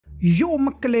யோ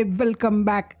மக்களே, welcome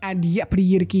back. And எப்படி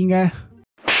இருக்கீங்க?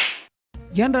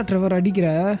 ஏன்டா ட்ரெவர் அடிக்கிற?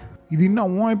 இது என்ன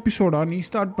உன் எபிசோடா? நீ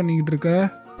ஸ்டார்ட் பண்ணிக்கிட்டு இருக்க.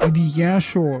 இது ஏன்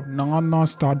ஷோ, நான் தான்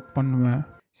ஸ்டார்ட் பண்ணுவேன்.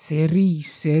 சரி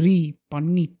சரி,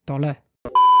 பண்ணி தொலை.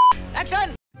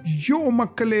 யோ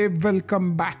மக்களே,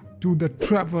 welcome back to the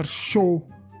Trevor show,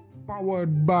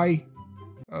 powered by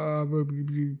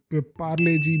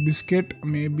Parle-G biscuit.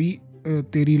 Maybe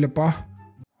தெரியலப்பா.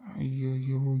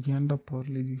 ஐயோ, ஏன்டா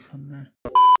பார்லேஜி சொன்னேன்?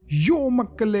 யோ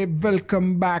மக்களே, welcome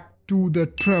back to the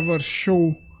Trevor show,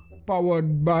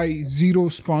 powered by zero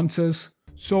sponsors.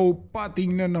 So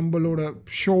பார்த்தீங்கன்னா நம்மளோட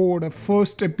ஷோவோட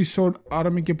ஃபர்ஸ்ட் எபிசோட்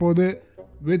ஆரம்பிக்க போகுது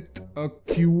வித் அ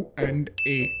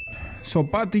QNA. ஸோ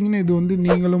பார்த்தீங்கன்னா இது வந்து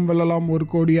நீங்களும் வெல்லலாம் 1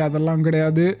 கோடி அதெல்லாம்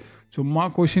கிடையாது. சும்மா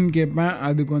கொஷின் கேட்பேன்,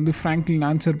 அதுக்கு ஃப்ராங்க்லின்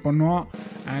ஆன்சர் பண்ணுவான்.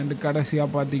 அண்ட்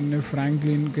கடைசியாக பார்த்தீங்கன்னா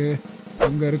ஃப்ராங்க்லினுக்கு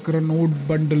அங்கே இருக்கிற நோட்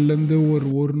பண்டில்லேருந்து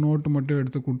ஒரு நோட்டு மட்டும்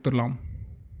எடுத்து கொடுத்துடலாம்.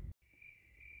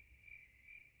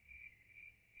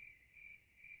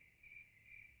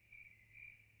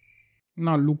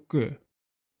 நான் லுக்கு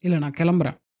இல்லை, நான்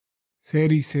கிளம்புறேன்.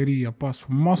 சரி அப்பா,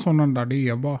 சும்மா சொன்னேன்டா டே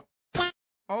அப்பா.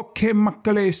 ஓகே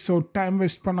மக்களே, ஸோ டைம்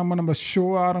வேஸ்ட் பண்ணாமல் நம்ம ஷோ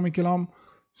ஆரம்பிக்கலாம்.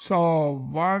 ஸோ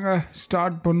வாங்க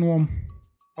ஸ்டார்ட் பண்ணுவோம்.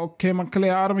 ஓகே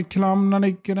மக்களே, ஆரம்பிக்கலாம்னு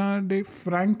நினைக்கிறேன். டே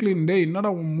ஃப்ராங்க்லின், டே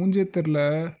என்னடா உன் மூஞ்சே தெரில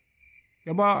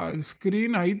எப்பா.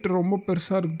 ஸ்க்ரீன் ஹைட் ரொம்ப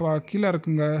பெருசாக இருக்குப்பா, கீழே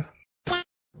இருக்குங்க.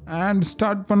 அண்ட்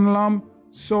ஸ்டார்ட் பண்ணலாம்.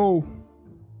 So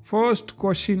first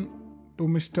question to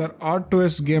mister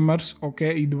R2S Gamerz. Okay,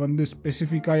 இது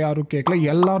ஸ்பெசிஃபிக்காக யாரும் கேட்கல,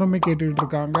 எல்லாருமே கேட்டுக்கிட்டு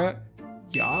இருக்காங்க.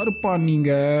 யாருப்பா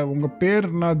நீங்கள், உங்கள் பேர்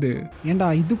என்னது? ஏண்டா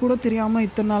இது கூட தெரியாமல்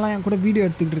இத்தனை நாளாக என் கூட வீடியோ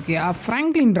எடுத்துக்கிட்டு இருக்கியா?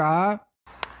 ஃப்ராங்க்லின்ரா.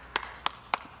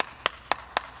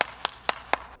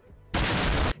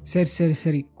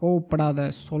 சரி கோவப்படாத,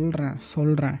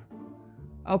 சொல்கிறேன்.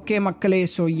 ஓகே மக்களே,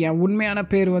 ஸோ என் உண்மையான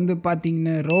பேர்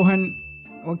பார்த்தீங்கன்னா ரோஹன்.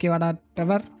 ஓகேவாடா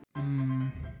ட்ரெவர்?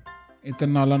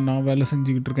 இத்தனை நாளாக நான் வேலை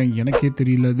செஞ்சுக்கிட்டு இருக்கேன், எனக்கே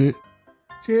தெரியல அது.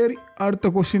 சரி, அடுத்த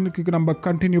கொஷினுக்கு நம்ம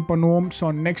கண்டினியூ பண்ணுவோம். ஸோ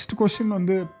நெக்ஸ்ட் கொஷின்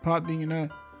பார்த்தீங்கன்னா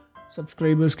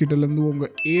சப்ஸ்கிரைபர்ஸ் கிட்டேருந்து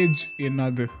உங்கள் ஏஜ்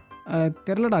என்னது?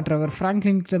 தெரிலடா ட்ரெவர்,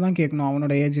 ஃப்ராங்க்லின் கிட்ட தான் கேட்கணும்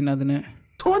அவனோட ஏஜ் என்னதுன்னு.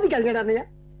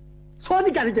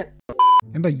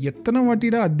 ஏண்டா எத்தனை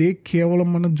வாட்டிடா அதே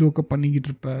கேவலமான ஜோக்கை பண்ணிக்கிட்டு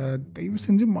இருப்ப? தயவு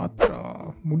செஞ்சு மாத்திரா,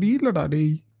 முடியலடா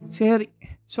டேய். சரி,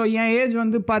 ஸோ என் ஏஜ்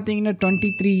பார்த்தீங்கன்னா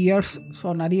 23 இயர்ஸ். ஸோ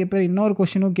நிறைய பேர் இன்னொரு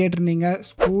கொஷினும் கேட்டிருந்தீங்க,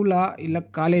 ஸ்கூலா இல்லை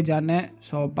காலேஜான்னு.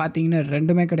 ஸோ பார்த்தீங்கன்னா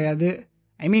ரெண்டுமே கிடையாது.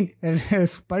 ஐ மீன்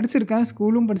படிச்சிருக்கேன்,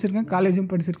 ஸ்கூலும் படிச்சிருக்கேன்,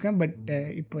 காலேஜும் படிச்சிருக்கேன். பட்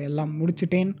இப்போ எல்லாம்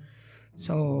முடிச்சிட்டேன்.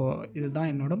 ஸோ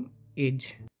இதுதான் என்னோட ஏஜ்,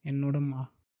 என்னோடமா.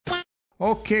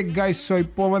 ஓகே கைஸ், ஸோ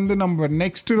இப்போ நம்ம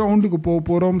நெக்ஸ்ட் ரவுண்டுக்கு போக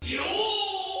போகிறோம்.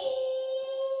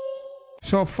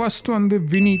 So first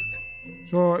Vineeth.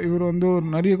 ஸோ இவர் ஒரு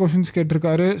நிறைய கொஷின்ஸ்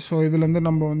கேட்டிருக்காரு. ஸோ இதுலேருந்து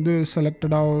நம்ம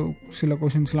செலக்டடாக சில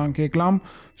கொஷின்ஸ்லாம் கேட்கலாம்.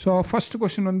 So first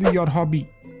question your hobby.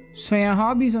 So என்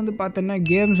ஹாபிஸ் பார்த்தோன்னா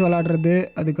கேம்ஸ் விளாடுறது,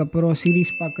 அதுக்கப்புறம்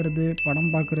சீரீஸ் பார்க்குறது,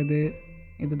 படம் பார்க்குறது,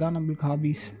 இதுதான் நம்மளுக்கு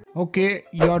Hafiz. Okay,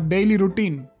 your daily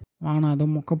routine. ஆனால்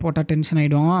அதுவும் மொக்க போட்டால் டென்ஷன்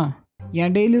ஆகிடும்.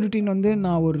 என் டெய்லி ருட்டீன்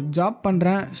நான் ஒரு ஜாப்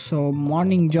பண்ணுறேன். So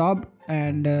morning job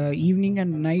and evening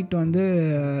and night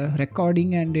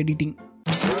recording and editing.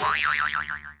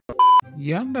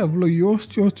 ஏன்டா இவ்வளோ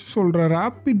யோசிச்சு சொல்கிற?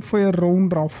 ரேப்பிட் ஃபயர்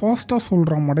ரவுண்ட்ரா, ஃபாஸ்ட்டாக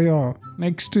சொல்கிறான் மடையா.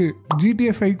 நெக்ஸ்ட்டு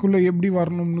GTA 5க்குள்ளே எப்படி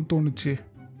வரணும்னு தோணுச்சு?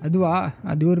 அதுவா,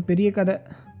 அது ஒரு பெரிய கதை.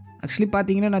 ஆக்சுவலி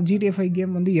பார்த்தீங்கன்னா நான் GTA 5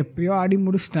 கேம் எப்போயோ ஆடி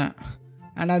முடிச்சிட்டேன்.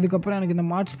 அண்ட் அதுக்கப்புறம் எனக்கு இந்த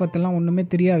மார்ட்ஸ் பற்றெல்லாம் ஒன்றுமே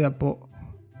தெரியாது அப்போது.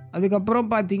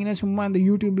 அதுக்கப்புறம் பார்த்தீங்கன்னா சும்மா இந்த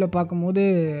யூடியூப்பில் பார்க்கும்போது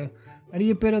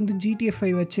நிறைய பேர் GTA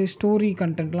 5 வச்சு ஸ்டோரி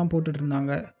கண்டென்ட்லாம் போட்டுட்டு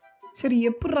இருந்தாங்க. சரி,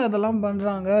 எப்படி அதெல்லாம்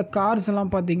பண்ணுறாங்க? கார்ஸ் எல்லாம்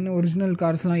பார்த்தீங்கன்னா ஒரிஜினல்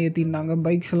கார்ஸ்லாம் ஏற்றிருந்தாங்க,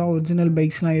 பைக்ஸ் எல்லாம் ஒரிஜினல்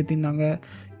பைக்ஸ்லாம் ஏற்றிருந்தாங்க.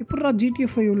 எப்படா GTA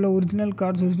 5 உள்ள ஒரிஜினல்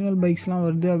கார்ஸ் ஒரிஜினல் பைக்ஸ்லாம்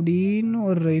வருது அப்படின்னு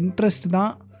ஒரு இன்ட்ரெஸ்ட்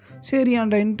தான். சரி,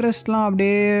 அந்த இன்ட்ரெஸ்ட்லாம்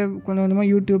அப்படியே கொஞ்சம் கொஞ்சமாக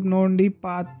யூடியூப் நோண்டி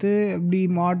பார்த்து எப்படி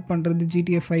மாட் பண்ணுறது,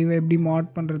 GTA 5 எப்படி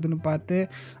மாட் பண்ணுறதுன்னு பார்த்து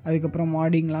அதுக்கப்புறம்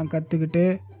மாடிங்லாம் கற்றுக்கிட்டு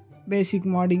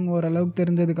பேசிக் மாடிங் ஓரளவுக்கு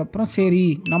தெரிஞ்சதுக்கப்புறம் சரி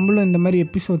நம்மளும் இந்த மாதிரி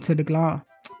எபிசோட்ஸ் எடுக்கலாம்,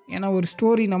 ஏன்னா ஒரு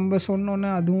ஸ்டோரி நம்ம சொன்னோன்னே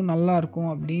அதுவும்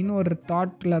நல்லாயிருக்கும் அப்படின்னு ஒரு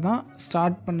தாட்டில் தான்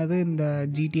ஸ்டார்ட் பண்ணது இந்த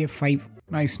GTA 5.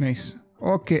 Nice.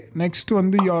 Okay, next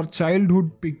your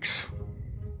childhood fix.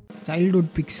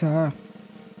 Childhood பிக்ஸா?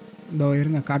 இதோ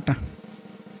இருங்க காட்டேன்.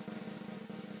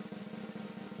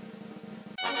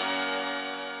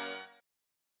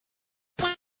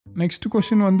 Next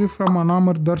question from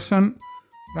அனாமர் Darshan.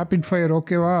 Rapid fire.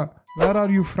 ஓகேவா, where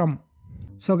are you from?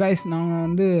 So guys,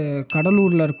 நாங்கள்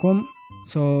கடலூரில் இருக்கோம்.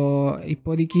 ஸோ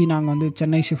இப்போதைக்கு நாங்கள்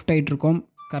சென்னை ஷிஃப்ட் ஆகிட்ருக்கோம்.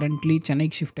 கரண்ட்லி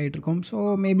சென்னைக்கு ஷிஃப்ட் ஆகிட்ருக்கோம். ஸோ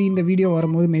மேபி இந்த வீடியோ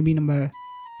வரும்போது மேபி நம்ம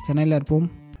சென்னையில் இருப்போம்.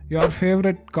 Your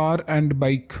favourite car and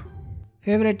bike.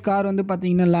 Favourite car வந்து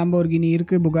பார்த்திங்கன்னா லாம்போர்கினி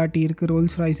இருக்குது, புகாட்டி இருக்குது,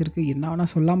 ரோல்ஸ் ராய்ஸ் இருக்குது, என்ன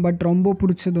வேணால் சொல்லலாம். பட் ரொம்ப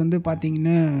பிடிச்சது வந்து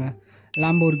பார்த்திங்கன்னா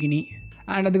லாம்போர்கினி.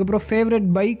 அண்ட் அதுக்கப்புறம் ஃபேவரட்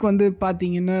பைக் வந்து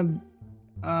பார்த்திங்கன்னா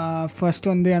ஃபஸ்ட்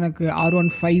வந்து எனக்கு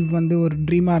R15 வந்து ஒரு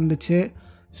ட்ரீமாக இருந்துச்சு.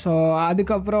 ஸோ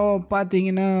அதுக்கப்புறம்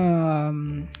பார்த்தீங்கன்னா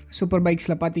சூப்பர்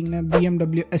பைக்ஸில் பார்த்தீங்கன்னா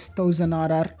BMW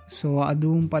S1000RR. ஸோ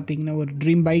அதுவும் பார்த்தீங்கன்னா ஒரு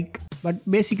ட்ரீம் பைக். பட்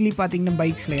பேசிக்லி பார்த்தீங்கன்னா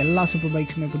பைக்ஸில் எல்லா சூப்பர்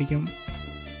பைக்ஸுமே பிடிக்கும்.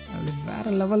 அது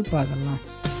வேறு லெவல்ப்பா அதெல்லாம்.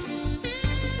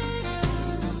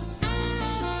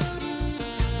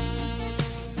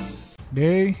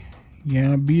 டேய்,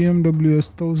 என் BMW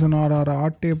S1000RR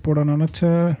ஆட்டே போட நினச்ச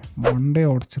மண்டே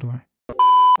உடச்சிருவேன்.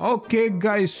 ஓகே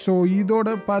கைஸ், ஸோ இதோட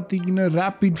பார்த்தீங்கன்னா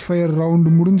ரேப்பிட் ஃபயர்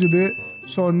ரவுண்டு முடிஞ்சுது.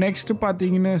 ஸோ நெக்ஸ்ட்டு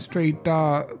பார்த்தீங்கன்னா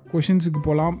ஸ்ட்ரைட்டாக கொஷின்ஸுக்கு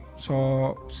போகலாம். So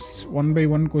 1 by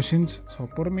 1 questions. ஸோ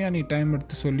பொறுமையாக நீ டைம்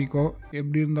எடுத்து சொல்லிக்கோ.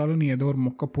 எப்படி இருந்தாலும் நீ ஏதோ ஒரு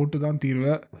மொக்கை போட்டு தான்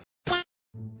தீர்வ.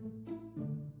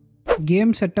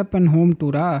 Game setup and home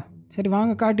டூரா? சரி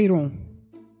வாங்க காட்டிடுவோம்.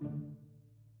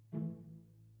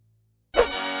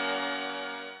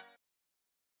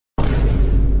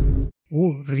 ஓ,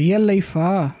 ரியல் லைஃபா?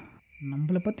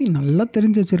 நம்மளை பற்றி நல்லா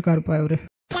தெரிஞ்சு வச்சுருக்காருப்பா இவர்.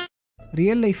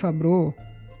 Real லைஃபா bro?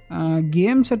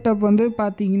 கேம் செட்டப் வந்து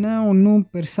பார்த்தீங்கன்னா ஒன்றும்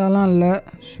பெருசாலாம் இல்லை.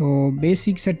 ஸோ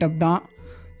பேசிக் செட்டப் தான்.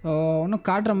 ஸோ ஒன்றும்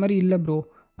காட்டுற மாதிரி இல்லை ப்ரோ.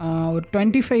 ஒரு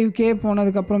 25K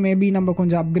போனதுக்கப்புறம் மேபி நம்ம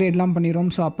கொஞ்சம் அப்கிரேட்லாம்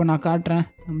பண்ணிடுவோம். ஸோ அப்போ நான் காட்டுறேன்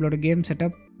நம்மளோட கேம்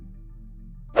செட்டப்.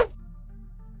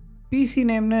 பிசி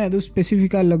நேம்னு எதுவும்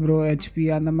ஸ்பெசிஃபிக்காக இல்லை ப்ரோ.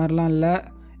 HP அந்த மாதிரிலாம் இல்லை.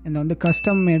 இந்த வந்து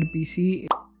கஸ்டம் மேட் பிசி.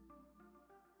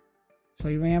 ஸோ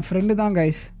இவன் என் ஃப்ரெண்டு தான்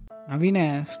கைஸ். நவீன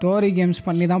ஸ்டோரி கேம்ஸ்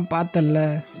பண்ணி தான் பார்த்தல,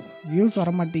 வியூஸ் வர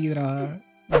மாட்டேங்குதுடா.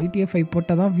 GTA 5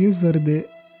 போட்டால் தான் வியூஸ் வருது.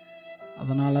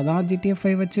 அதனால தான் GTA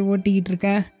 5 வச்சு ஓட்டிக்கிட்டு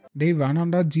இருக்கேன். டேய்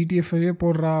வேணாண்டா, GTA 5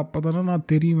 போடுறா, அப்போ தானே நான்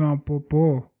தெரியுவேன். அப்போப்போ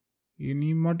நீ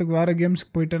மாட்டுக்கு வேறு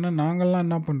கேம்ஸுக்கு போயிட்டேன்னா நாங்கள்லாம்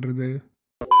என்ன பண்ணுறது?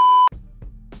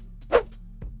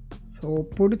 ஸோ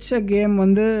பிடிச்ச கேம்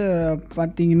வந்து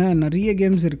பார்த்திங்கன்னா நிறைய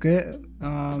கேம்ஸ் இருக்குது.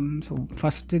 ஸோ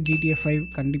ஃபஸ்ட்டு GTA 5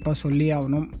 கண்டிப்பாக சொல்லி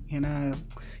ஆகணும். ஏன்னா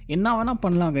என்ன வேணால்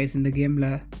பண்ணலாம் கைஸ் இந்த கேமில்.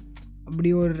 அப்படி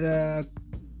ஒரு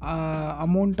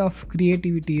அமௌண்ட் ஆஃப்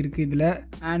க்ரியேட்டிவிட்டி இருக்குது இதில்.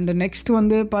 அண்டு நெக்ஸ்ட்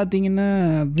வந்து பார்த்திங்கன்னா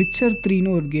விச்சர்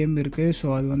 3ன்னு ஒரு கேம் இருக்குது. ஸோ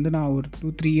அது வந்து நான் ஒரு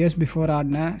 2-3 இயர்ஸ் பிஃபோர்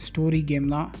ஆடினேன். ஸ்டோரி கேம்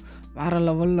தான், வேறு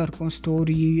லெவலில் இருக்கும்.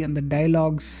 ஸ்டோரி, அந்த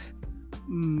டைலாக்ஸ்,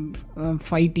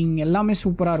 ஃபைட்டிங் எல்லாமே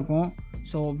சூப்பராக இருக்கும்.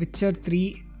 So Witcher 3.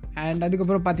 அண்ட்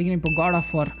அதுக்கப்புறம் பார்த்தீங்கன்னா இப்போ God of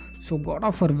War. So God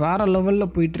of War வேறு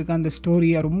லெவலில் போயிட்டுருக்கு. அந்த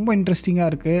ஸ்டோரியாக ரொம்ப இன்ட்ரெஸ்டிங்காக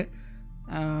இருக்குது.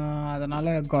 அதனால்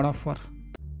God of War.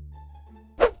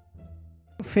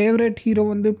 Favourite hero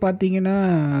வந்து பார்த்திங்கன்னா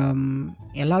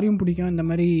எல்லாரையும் பிடிக்கும். இந்த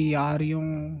மாதிரி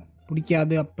யாரையும்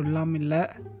பிடிக்காது அப்படிலாம் இல்லை.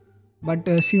 பட்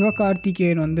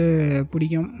சிவகார்த்திகேயன் வந்து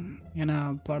பிடிக்கும். ஏன்னா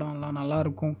படம்லாம்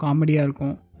நல்லாயிருக்கும், காமெடியாக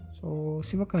இருக்கும். ஸோ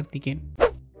சிவகார்த்திகேயன்.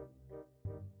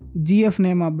 GF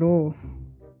நேமா bro?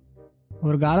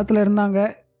 ஒரு காலத்தில் இருந்தாங்க,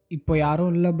 இப்போ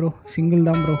யாரும் இல்லை ப்ரோ. சிங்கிள்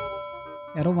தான் ப்ரோ.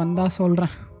 யாரோ வந்தால்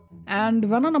சொல்கிறேன். அண்ட்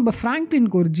வேணால் நம்ம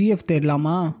ஃப்ராங்க்லினுக்கு ஒரு GF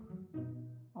தேடலாமா?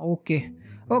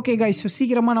 ஓகே கைஸ், ஸோ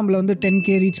சீக்கிரமாக நம்மளை வந்து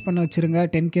 10K ரீச் பண்ண வச்சுருங்க.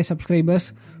 10K subscribers.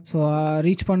 ஸோ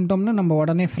ரீச் பண்ணிட்டோம்னா நம்ம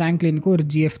உடனே ஃப்ராங்க்லினுக்கு ஒரு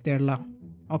GF தேடலாம்.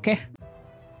 Okay,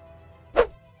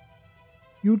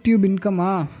 YouTube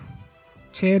இன்கமா?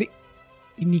 சரி,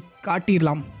 இன்னைக்கு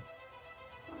காட்டிடலாம்,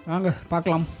 வாங்க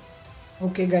பார்க்கலாம்.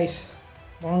 ஓகே கைஸ்,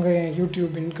 வாங்க என்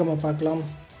யூடியூப் இன்கம்மை பார்க்கலாம்.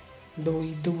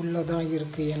 இது உள்ளே தான்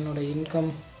இருக்குது என்னோடய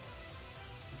இன்கம்.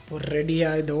 ஒரு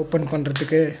ரெடியாக இதை ஓப்பன்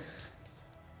பண்ணுறதுக்கு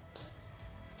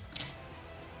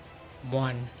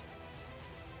 1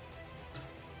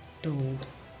 2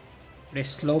 அப்படியே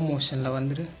ஸ்லோ மோஷனில்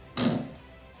வந்துடு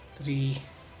 3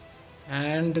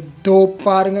 அண்ட் தோ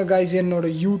பாருங்கள் கைஸ்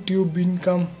என்னோடய யூடியூப்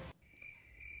இன்கம்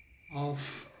ஆஃப்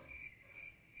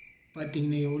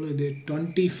பார்த்திங்கன்னா எவ்வளோ இது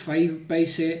 25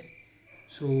 பைசே.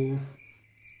 ஸோ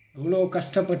எவ்வளோ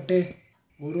கஷ்டப்பட்டு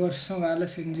ஒரு வருஷம் வேலை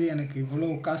செஞ்சு எனக்கு இவ்வளோ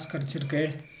காசு கிடச்சிருக்கு.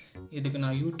 இதுக்கு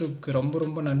நான் யூடியூப்க்கு ரொம்ப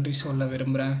ரொம்ப நன்றி சொல்ல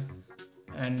விரும்புகிறேன்.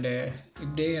 அண்டு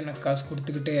இப்படியே எனக்கு காசு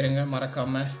கொடுத்துக்கிட்டே இருங்க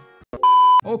மறக்காமல்.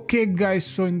 ஓகே கைஸ்,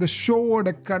 ஸோ இந்த ஷோவோட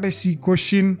கடைசி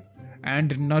கொஷின்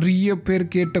அண்ட் நிறைய பேர்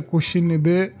கேட்ட கொஷின்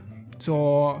இது. ஸோ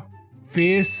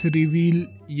ஃபேஸ் ரிவீல்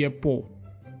எப்போ?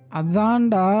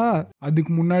 அதான்டா,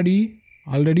 அதுக்கு முன்னாடி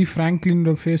ஆல்ரெடி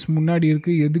ஃப்ராங்க்லினோட ஃபேஸ் முன்னாடி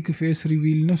இருக்குது. எதுக்கு ஃபேஸ்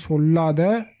ரிவீல்னு சொல்லாத,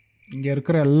 இங்கே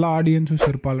இருக்கிற எல்லா ஆடியன்ஸும்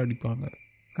செருப்பால் அடிப்பாங்க.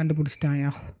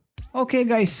 கண்டுபிடிச்சிட்டாயா? Okay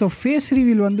guys, so face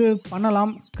reveal வந்து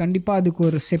பண்ணலாம். கண்டிப்பாக அதுக்கு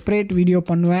ஒரு செப்பரேட் வீடியோ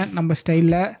பண்ணுவேன் நம்ம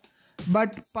ஸ்டைலில்.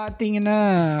 பட் பார்த்தீங்கன்னா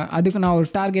அதுக்கு நான் ஒரு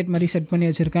டார்கெட் மாதிரி செட் பண்ணி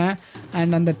வச்சுருக்கேன்.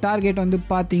 அண்ட் அந்த டார்கெட் வந்து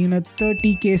பார்த்தீங்கன்னா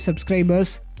 30K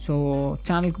சப்ஸ்கிரைபர்ஸ். ஸோ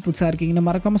சேனலுக்கு புதுசாக இருக்கீங்கன்னா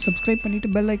மறக்காமல் சப்ஸ்கிரைப்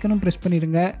பண்ணிவிட்டு பெல் ஐக்கனும் ப்ரெஸ்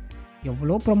பண்ணிடுங்க.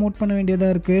 எவ்வளோ ப்ரமோட் பண்ண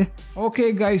வேண்டியதாக இருக்குது. ஓகே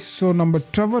கைஸ், ஸோ நம்ம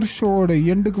ட்ரெவர் ஷோவோட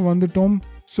எண்டுக்கு வந்துட்டோம்.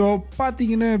 ஸோ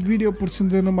பார்த்தீங்கன்னா வீடியோ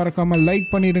பிடிச்சிருந்ததுன்னு மறக்காமல் லைக்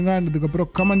பண்ணிடுங்க. அதுக்கப்புறம்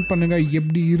கமெண்ட் பண்ணுங்கள்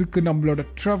எப்படி இருக்குது நம்மளோட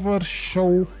ட்ரெவர் ஷோ.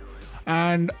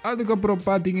 அண்ட் அதுக்கப்புறம்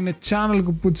பார்த்தீங்கன்னா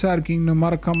சேனலுக்கு புதுசாக இருக்கீங்கன்னு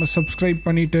மறக்காமல் சப்ஸ்கிரைப்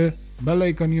பண்ணிவிட்டு பெல்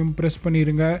ஐக்கனையும் ப்ரெஸ்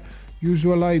பண்ணிடுங்க.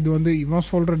 யூஸ்வலாக இது வந்து இவன்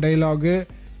சொல்கிற டைலாகு,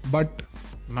 பட்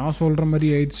நான் சொல்கிற மாதிரி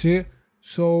ஆயிடுச்சு.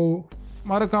 ஸோ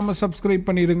மறக்காமல் சப்ஸ்கிரைப்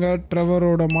பண்ணிடுங்க.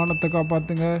 ட்ரெவரோட மானத்தை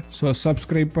காப்பாற்றுங்க. ஸோ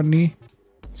சப்ஸ்கிரைப் பண்ணி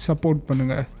சப்போர்ட்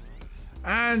பண்ணுங்கள்.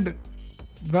 அண்ட்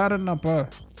வேற என்னப்பா,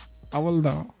 அவள்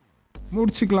தான்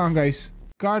முடிச்சுக்கலாம் கைஸ்.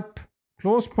 கட்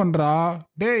க்ளோஸ் பண்ணுறா.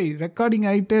 டேய் ரெக்கார்டிங்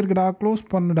ஆகிட்டே இருக்குடா, க்ளோஸ்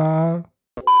பண்ணுடா.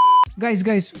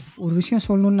 கைஸ் ஒரு விஷயம்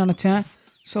சொல்லணும்னு நினச்சேன்.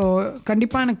 ஸோ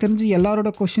கண்டிப்பாக எனக்கு தெரிஞ்சு எல்லாரோட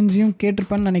கொஷின்ஸையும்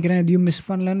கேட்டிருப்பேன்னு நினைக்கிறேன். எதையும் மிஸ்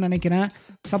பண்ணலன்னு நினைக்கிறேன்.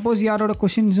 சப்போஸ் யாரோட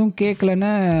கொஷின்ஸும் கேட்கலன்னு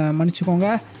மன்னிச்சுக்கோங்க.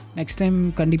 நெக்ஸ்ட் டைம்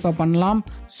கண்டிப்பாக பண்ணலாம்.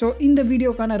 ஸோ இந்த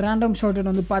வீடியோக்கான ரேண்டம் ஷார்ட்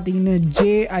வந்து பார்த்தீங்கன்னா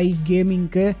JI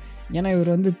கேமிங்க்கு. ஏன்னா இவர்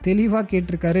வந்து தெளிவாக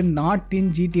கேட்டிருக்காரு, not in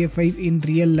GTA 5 in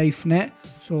real லைஃப்னு.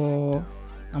 ஸோ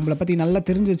நம்மளை பற்றி நல்லா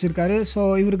தெரிஞ்சு வச்சுருக்காரு. ஸோ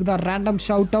இவருக்கு தான் ரேண்டம்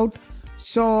ஷவுட் அவுட்.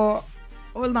 ஸோ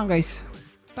அவ்வளோதான் கைஸ்,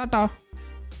 டாட்டா.